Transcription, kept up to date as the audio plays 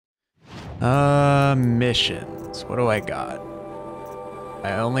Missions. What do I got?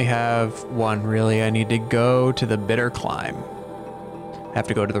 I only have one, really. I need to go to the Bitter Climb. I have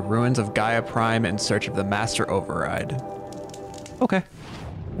to go to the ruins of GAIA Prime in search of the Master Override. Okay.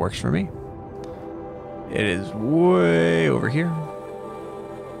 Works for me. It is way over here.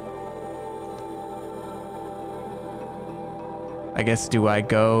 I guess, do I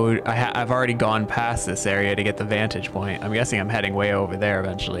go? I've already gone past this area to get the vantage point. I'm guessing I'm heading way over there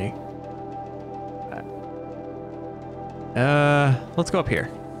eventually. Let's go up here.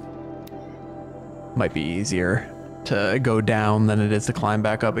 Might be easier to go down than it is to climb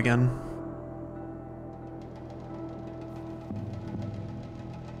back up again.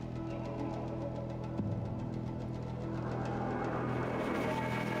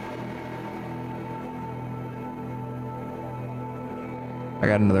 I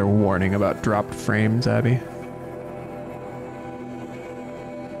got another warning about dropped frames, Abby.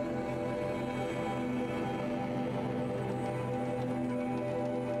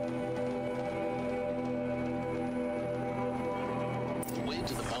 The way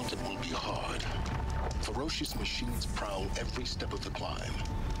to the mountain will be hard. Ferocious machines prowl every step of the climb.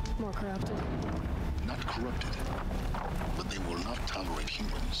 More corrupted. Not corrupted, but they will not tolerate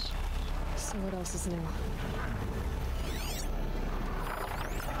humans. So what else is new?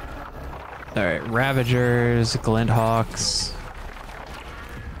 All right, Ravagers, Glinthawks.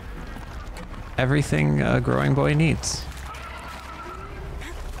 Everything a growing boy needs.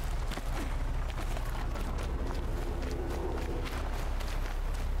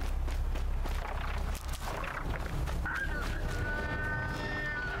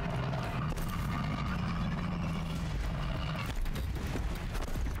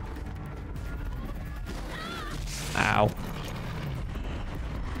 Ow.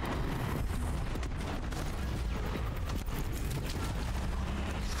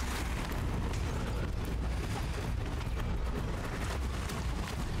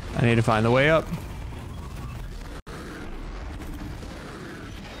 I need to find the way up.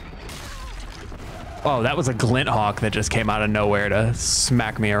 Oh, that was a Glinthawk that just came out of nowhere to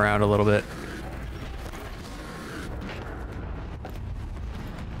smack me around a little bit.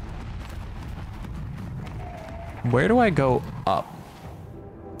 Where do I go up?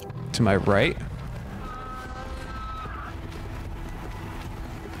 To my right?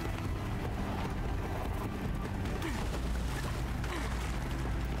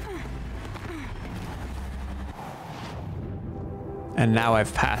 And now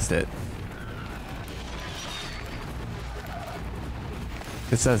I've passed it.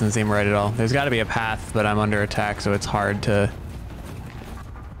 This doesn't seem right at all. There's got to be a path, but I'm under attack, so it's hard to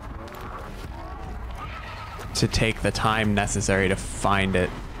take the time necessary to find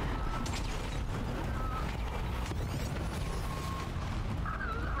it.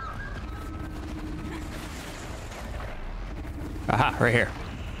 Aha, right here.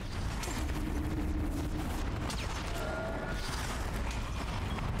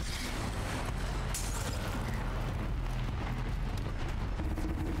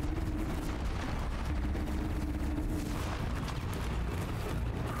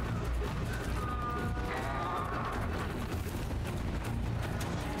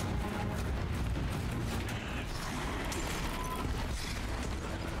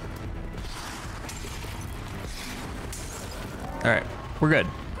 All right, we're good.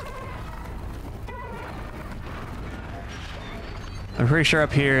 I'm pretty sure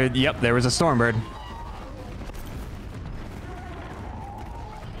up here, yep, there was a Stormbird.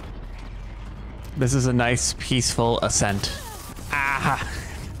 This is a nice, peaceful ascent. Ah!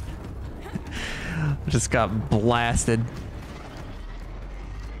 Just got blasted.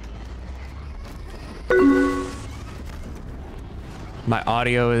 My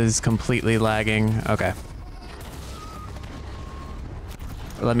audio is completely lagging. Okay.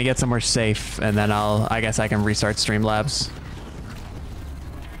 Let me get somewhere safe, and then I guess I can restart Streamlabs.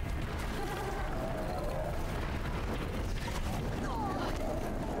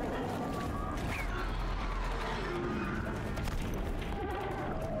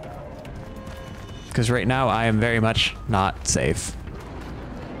 Because right now I am very much not safe.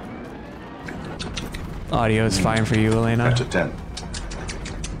 Audio is fine for you, Elena. That's a 10.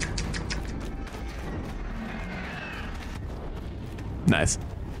 Nice.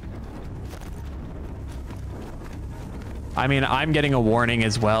 I mean, I'm getting a warning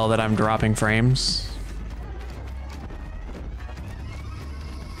as well that I'm dropping frames.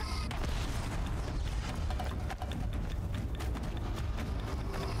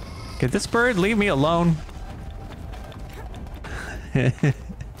 Could this bird leave me alone? All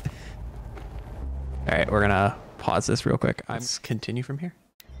right, we're gonna pause this real quick. Let's continue from here.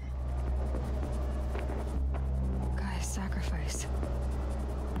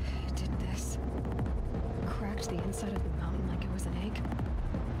 this? Cracked the inside of the mountain like it was an egg?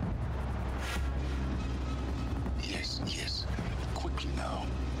 Yes, yes. Quickly now.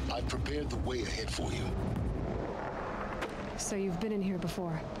 I've prepared the way ahead for you. So you've been in here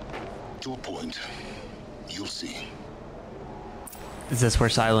before? To a point. You'll see. Is this where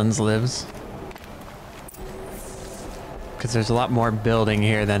Silence lives? Because there's a lot more building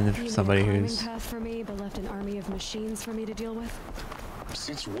here than You somebody made a climbing who's... path for me, but left an army of machines for me to deal with?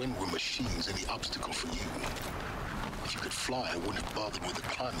 Since when were machines any obstacle for you? If you could fly, I wouldn't have bothered with the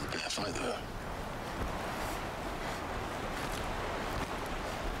climbing path either.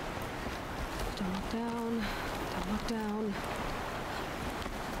 Don't look down. Don't look down.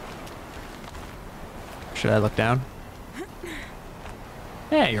 Should I look down?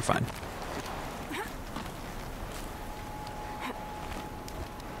 Yeah, you're fine.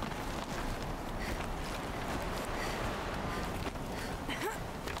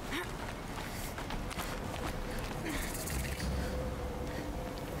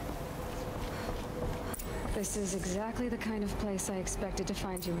 This is exactly the kind of place I expected to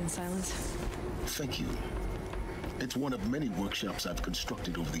find you in, Silence. Thank you. It's one of many workshops I've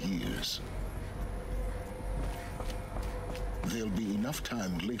constructed over the years. There'll be enough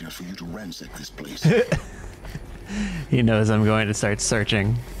time later for you to ransack this place. He knows I'm going to start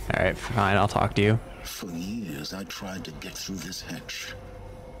searching. All right, fine, I'll talk to you. For years, I tried to get through this hatch.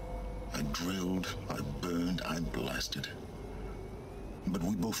 I drilled, I burned, I blasted. But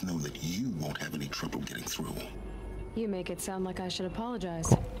we both know that you won't have any trouble getting through. You make it sound like I should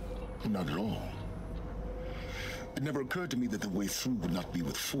apologize. Not at all. It never occurred to me that the way through would not be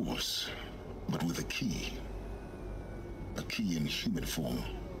with force, but with a key. A key in human form.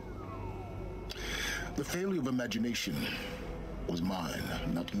 The failure of imagination was mine,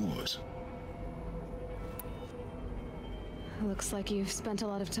 not yours. Looks like you've spent a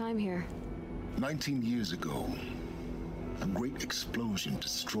lot of time here. 19 years ago, a great explosion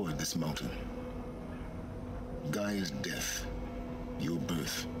destroyed this mountain. Gaia's death, your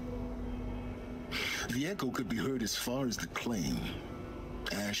birth. The echo could be heard as far as the claim.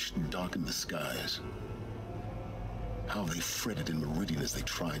 Ash darkened the skies. How they fretted in Meridian as they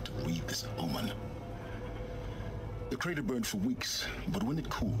tried to read this omen. The crater burned for weeks, but when it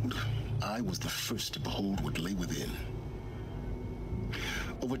cooled, I was the first to behold what lay within.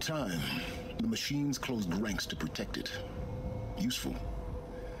 Over time, the machines closed ranks to protect it. Useful.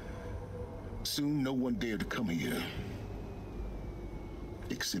 Soon, no one dared to come here.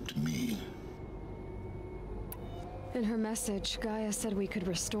 Except me. In her message, Gaia said we could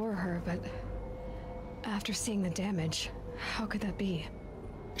restore her, but after seeing the damage, how could that be?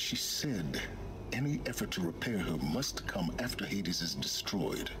 She said any effort to repair her must come after Hades is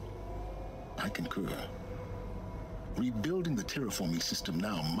destroyed. I concur. Rebuilding the terraforming system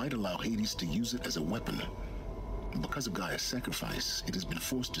now might allow Hades to use it as a weapon. Because of Gaia's sacrifice, it has been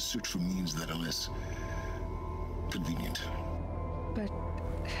forced to search for means that are less convenient. But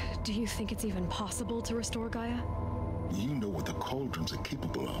do you think it's even possible to restore Gaia? You know what the cauldrons are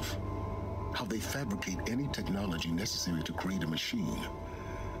capable of. How they fabricate any technology necessary to create a machine.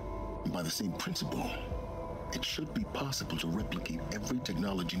 By the same principle, it should be possible to replicate every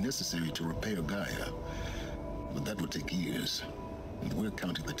technology necessary to repair Gaia. But that would take years. And we're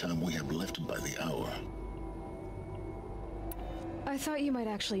counting the time we have left by the hour. I thought you might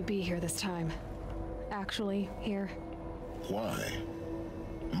actually be here this time. Actually, here. Why?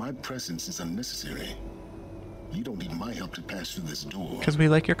 My presence is unnecessary. You don't need my help to pass through this door. Because we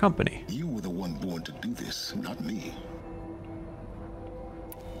like your company. You were the one born to do this, not me.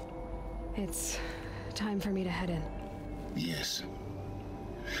 It's time for me to head in. Yes.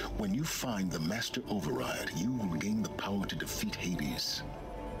 When you find the Master Override, you will gain the power to defeat Hades.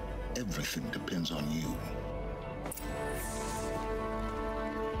 Everything depends on you.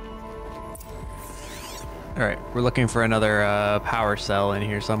 All right, we're looking for another power cell in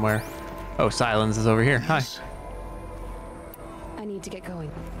here somewhere. Oh, Silence is over here. Yes. Hi. I need to get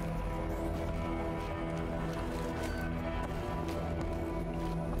going.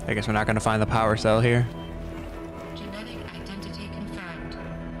 I guess we're not going to find the power cell here. Genetic identity confirmed.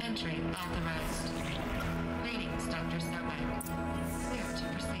 Entry authorized. Greetings, Dr. Snowbank. Clear to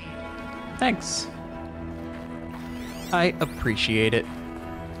proceed. Thanks. I appreciate it.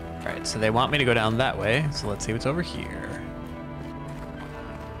 All right, so they want me to go down that way, so let's see what's over here.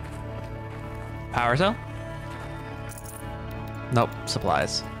 Power cell? Nope,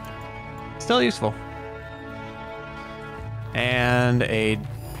 supplies. Still useful. And a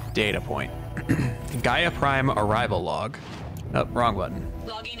data point. GAIA Prime arrival log. Nope, wrong button.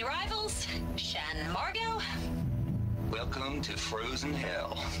 Logging arrivals. Shan Margot. Welcome to Frozen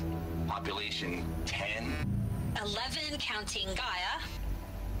Hell. Population 10. 11 counting Gaia.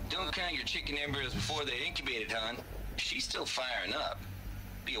 Don't count your chicken embryos before they're incubated, hon. She's still firing up.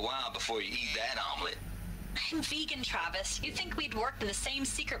 Be a while before you eat that omelet. I'm vegan, Travis. You'd think we'd worked in the same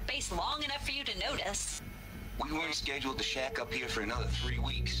secret base long enough for you to notice. We weren't scheduled to shack up here for another 3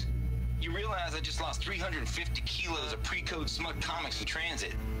 weeks. You realize I just lost 350 kilos of pre-code smut comics in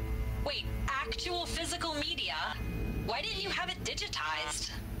transit. Wait, actual physical media? Why didn't you have it digitized?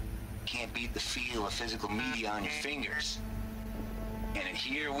 Can't beat the feel of physical media on your fingers. And in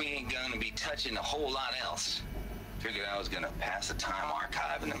here, we ain't gonna be touching a whole lot else. Figured I was gonna pass the time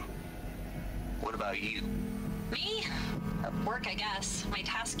archiving them. What about you? Me? Work, I guess. My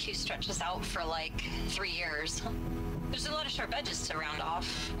task queue stretches out for like 3 years. There's a lot of sharp edges to round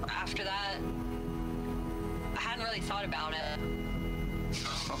off. After that, I hadn't really thought about it.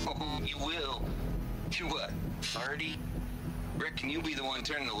 Oh, you will. You're what, 30? Reckon you'll be the one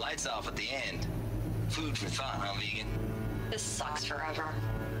turning the lights off at the end. Food for thought, huh, vegan? This sucks forever.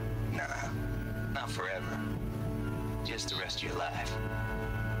 Nah, not forever. Just the rest of your life.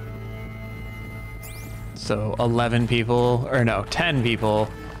 So 11 people, or no, 10 people,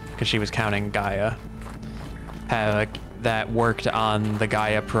 because she was counting Gaia, have that worked on the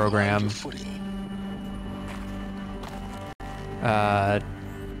Gaia program.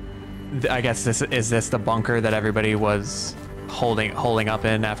 I guess this is the bunker that everybody was holding up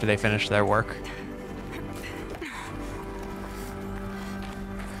in after they finished their work.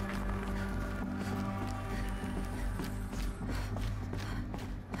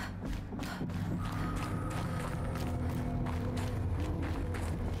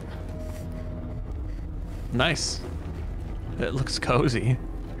 Nice. It looks cozy.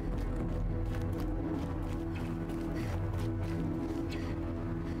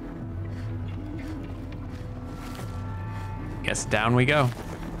 Guess down we go.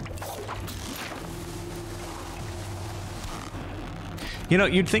 You know,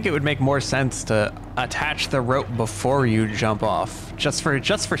 you'd think it would make more sense to attach the rope before you jump off, just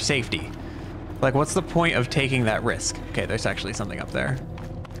for safety. Like, what's the point of taking that risk? Okay, there's actually something up there.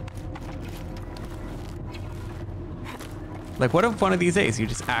 Like, what if one of these days you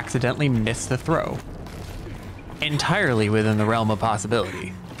just accidentally miss the throw? Entirely within the realm of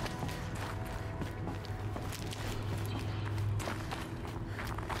possibility.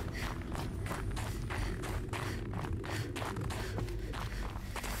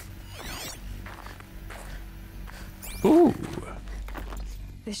 Ooh.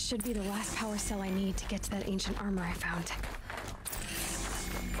 This should be the last power cell I need to get to that ancient armor I found.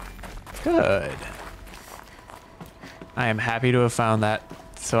 Good. I am happy to have found that,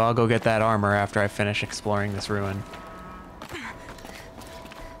 so I'll go get that armor after I finish exploring this ruin.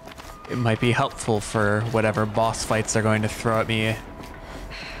 It might be helpful for whatever boss fights they're going to throw at me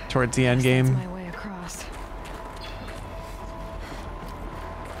towards the end game. That's my way across.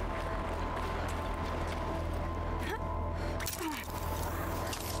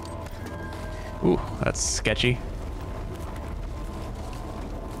 Ooh, that's sketchy.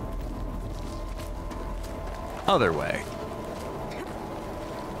 Other way.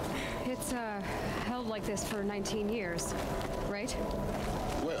 It's held like this for 19 years, right?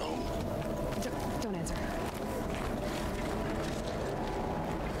 Well, Don't answer.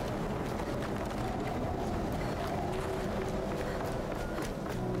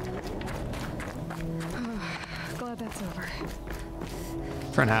 Glad that's over.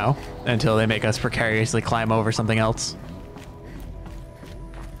 For now, until they make us precariously climb over something else.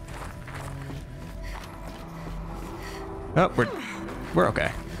 Oh, we're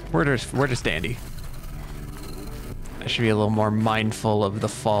okay. We're just dandy. I should be a little more mindful of the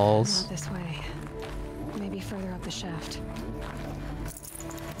falls. Not this way. Maybe further up the shaft.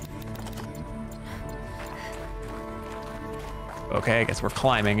 Okay, I guess we're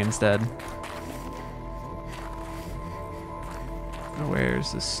climbing instead.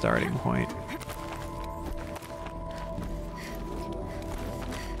 Where's the starting point?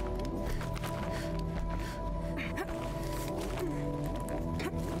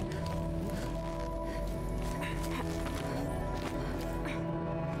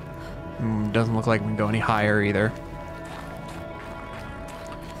 Doesn't look like we can go any higher either.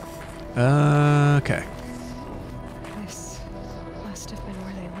 Okay. This must have been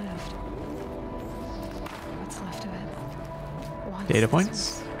where they lived. What's left of it? Once Data this points?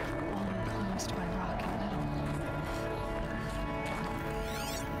 was all enclosed by rock and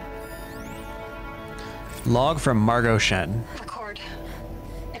metal. Log from Margot Shen. Record.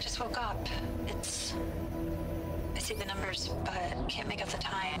 I just woke up. I see the numbers, but can't make out the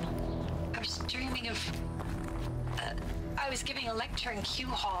time. was dreaming of... I was giving a lecture in Q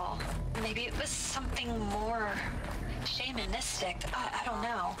Hall. Maybe it was something more shamanistic. I don't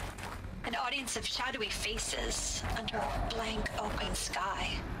know. An audience of shadowy faces under a blank open sky.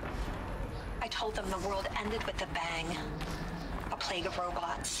 I told them the world ended with a bang. A plague of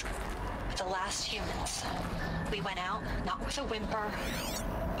robots. The last humans. We went out, not with a whimper,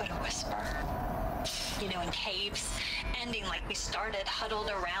 but a whisper. You know, in caves, ending like we started, huddled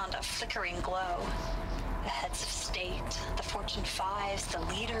around a flickering glow. The heads of state, the Fortune 5s, the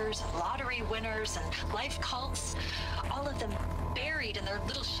leaders, lottery winners, and life cults, all of them buried in their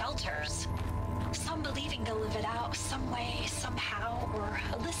little shelters. Some believing they'll live it out some way, somehow, or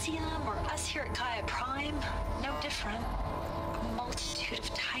Elysium, or us here at GAIA Prime, no different. A multitude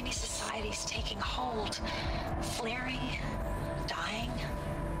of tiny societies taking hold, flaring, dying.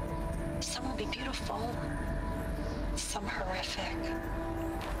 Some will be beautiful, some horrific.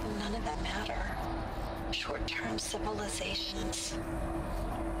 None of them matter. Short-term civilizations.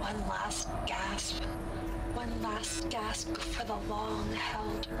 One last gasp. One last gasp before the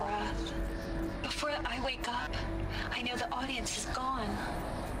long-held breath. Before I wake up, I know the audience is gone.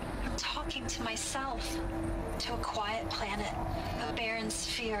 I'm talking to myself. To a quiet planet, a barren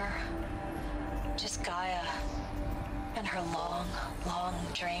sphere. Just Gaia. And her long, long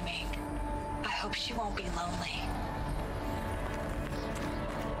dreaming. I hope she won't be lonely.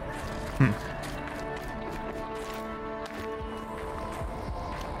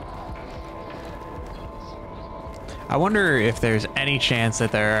 I wonder if there's any chance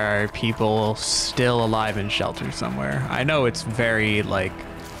that there are people still alive in shelters somewhere. I know it's very, like,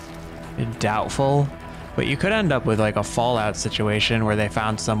 doubtful, but you could end up with, like, a Fallout situation where they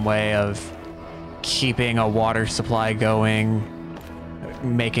found some way of keeping a water supply going,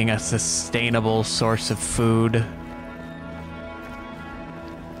 making a sustainable source of food,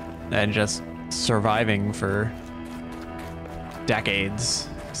 and just surviving for decades,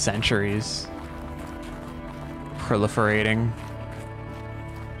 centuries. Proliferating.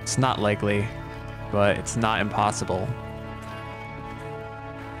 It's not likely, but it's not impossible.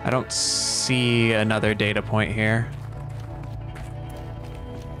 I don't see another data point here.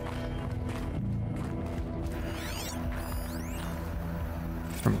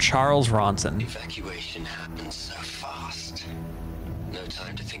 From Charles Ronson. Evacuation happens so fast. No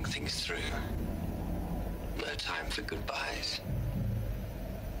time to think things through. No time for goodbyes.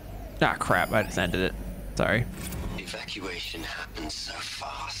 Ah, crap, I just ended it. Sorry. Evacuation happens so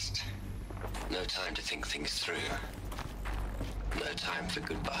fast. No time to think things through. No time for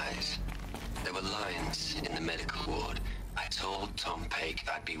goodbyes. There were lines in the medical ward. I told Tom Pake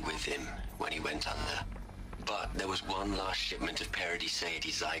I'd be with him when he went under. But there was one last shipment of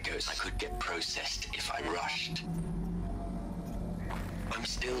Paradiseidae zygotes I could get processed if I rushed. I'm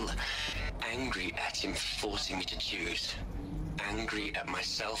still angry at him for forcing me to choose. Angry at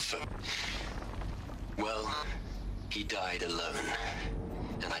myself for... Well, he died alone.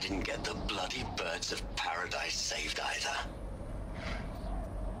 And I didn't get the bloody birds of paradise saved either.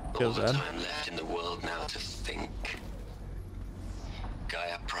 All the time left in the world now to think.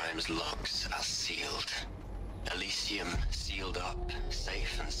 GAIA Prime's logs are sealed. Elysium sealed up,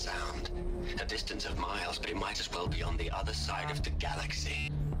 safe and sound. A distance of miles, but it might as well be on the other side of the galaxy.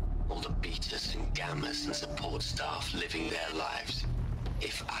 All the betas and gammas and support staff living their lives.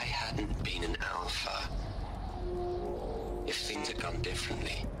 If I hadn't been an alpha, if things had gone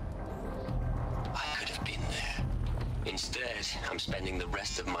differently, I could have been there. Instead, I'm spending the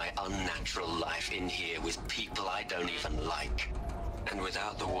rest of my unnatural life in here with people I don't even like. And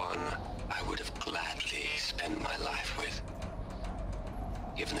without the one I would have gladly spent my life with.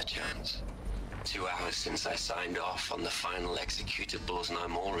 Given the chance. 2 hours since I signed off on the final executables, and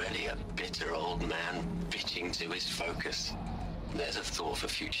I'm already a bitter old man bitching to his focus. There's a thought for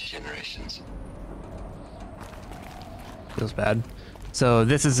future generations. Feels bad. So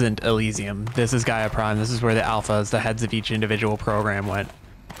this isn't Elysium. This is GAIA Prime. This is where the alphas, the heads of each individual program, went.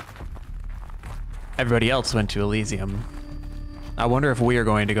 Everybody else went to Elysium. I wonder if we are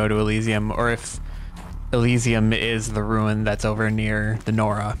going to go to Elysium, or if Elysium is the ruin that's over near the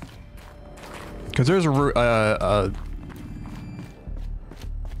Nora. Because there's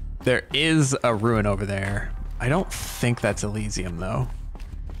there is a ruin over there. I don't think that's Elysium, though.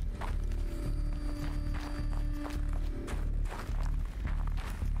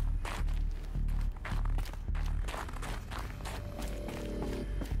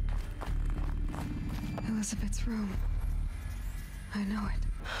 Elizabeth's room. I know it.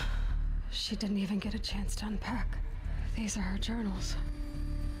 She didn't even get a chance to unpack. These are her journals.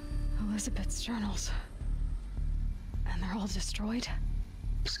 Elizabeth's journals. And they're all destroyed?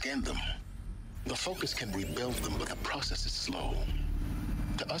 Scan them. The Focus can rebuild them, but the process is slow.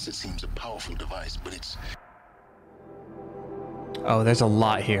 To us, it seems a powerful device, but it's... Oh, there's a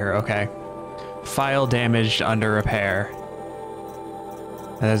lot here. Okay. File damaged, under repair.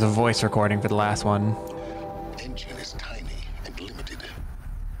 And there's a voice recording for the last one. Engine is tiny and limited.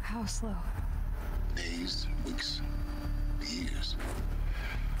 How slow? Days, weeks, years.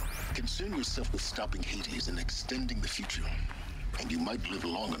 Concern yourself with stopping Hades and extending the future, and you might live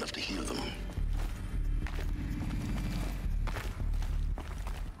long enough to hear them.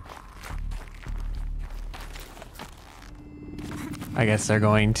 I guess they're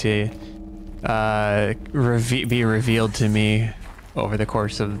going to be revealed to me over the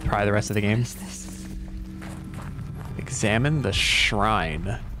course of probably the rest of the game. What is this? Examine the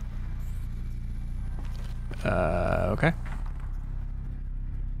shrine. Okay.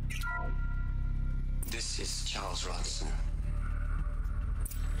 This is Charles Ronson.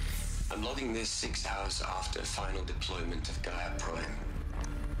 I'm logging this 6 hours after final deployment of GAIA Prime.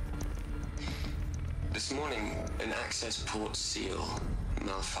 This morning, an access port seal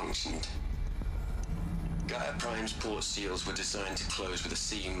malfunctioned. GAIA Prime's port seals were designed to close with a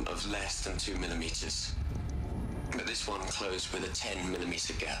seam of less than 2 millimeters. But this one closed with a 10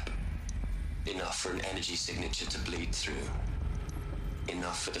 millimeter gap. Enough for an energy signature to bleed through.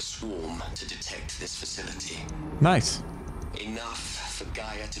 Enough for the swarm to detect this facility. Nice. Enough for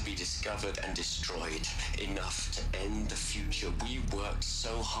Gaia to be discovered and destroyed. Enough to end the future we worked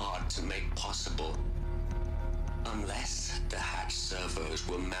so hard to make possible. Unless the hatch servos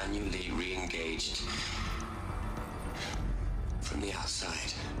were manually re-engaged from the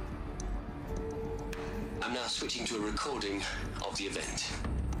outside. I'm now switching to a recording of the event.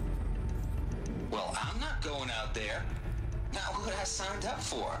 Well, I'm not going out there. Not what I signed up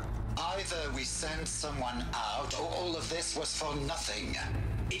for. Either we send someone out, or all of this was for nothing.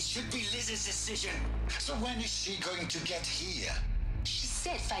 It should be Liz's decision. So when is she going to get here? She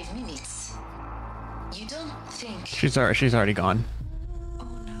said 5 minutes. You don't think... She's already gone. Oh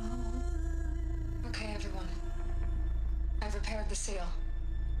no. Okay, everyone. I've repaired the seal.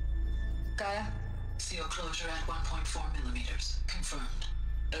 Gaia? Seal closure at 1.4 millimeters. Confirmed.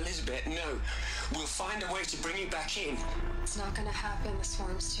 Elizabeth, no. We'll find a way to bring you back in. It's not gonna happen. The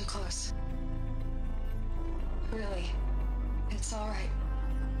swarm's too close. Really. It's alright.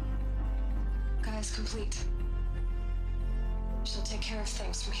 Gaia's complete. She'll take care of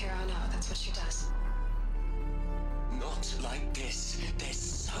things from here on out. That's what she does. Not like this. There's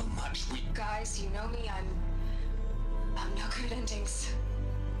so much we... Guys, you know me. I'm no good at endings.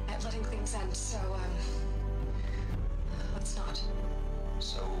 At letting things end, so, let's not.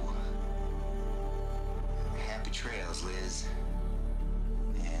 So, happy trails, Liz.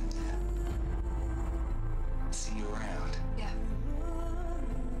 And, see you around. Yeah.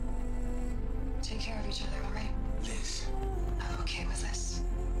 Take care of each other, alright? Liz. I'm okay with this.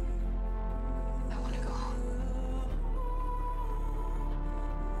 I want to go home.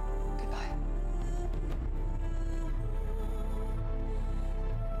 Goodbye.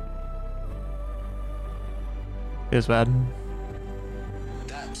 Feels bad.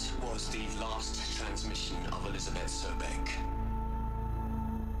 That was the last transmission of Elizabeth Sobek.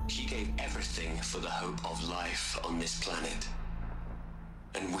 She gave everything for the hope of life on this planet.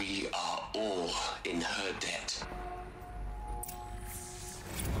 And we are all in her debt.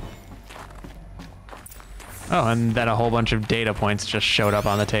 Oh, and then a whole bunch of data points just showed up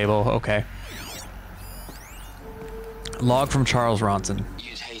on the table. Okay. Log from Charles Ronson.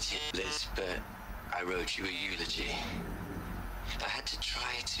 You'd hate it, Liz, but I wrote you a eulogy. I had to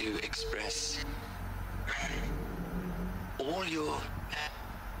try to express all your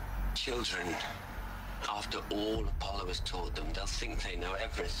children. After all Apollo has taught them, they'll think they know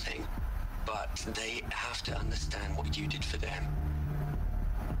everything, but they have to understand what you did for them.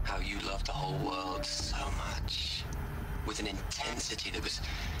 How you loved the whole world so much, with an intensity that was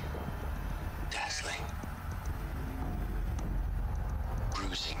dazzling,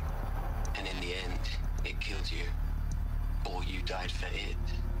 bruising, and in the end, it killed you, or you died for it.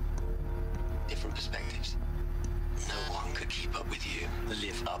 Different perspectives. No one could keep up with you,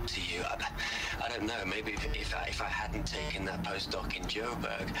 live up to you. I don't know, maybe if I hadn't taken that postdoc in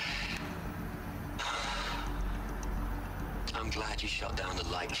Joburg, I'm glad you shot down the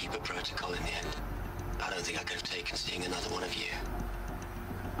Lightkeeper protocol in the end. I don't think I could have taken seeing another one of you.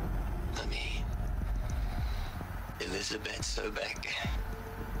 I mean, Elizabeth Sobek.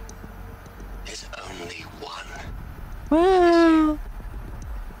 There's only one. Well,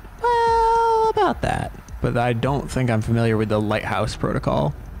 about that. But I don't think I'm familiar with the Lighthouse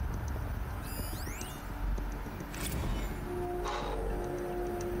protocol.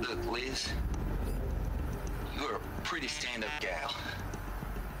 Look, Liz, pretty stand-up gal.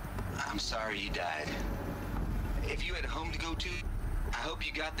 I'm sorry you died. If you had a home to go to, I hope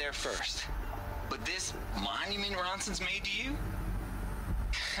you got there first. But this monument Ronson's made to you?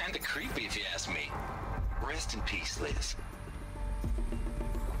 Kinda creepy if you ask me. Rest in peace, Liz.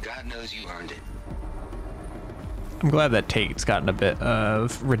 God knows you earned it. I'm glad that Tate's gotten a bit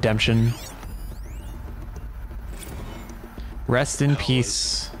of redemption. Rest in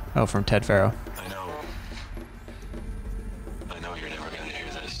peace. Oh, from Ted Farrow. I know you're never gonna hear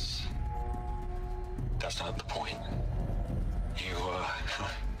this. That's not the point.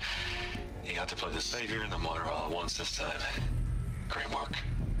 You got to play the savior and the martyr all at once this time. Great work.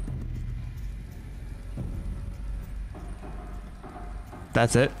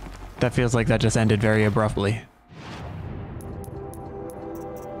 That's it? That feels like that just ended very abruptly.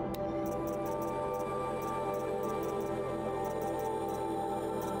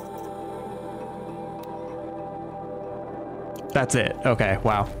 That's it. Okay,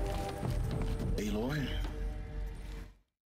 wow. Aloy,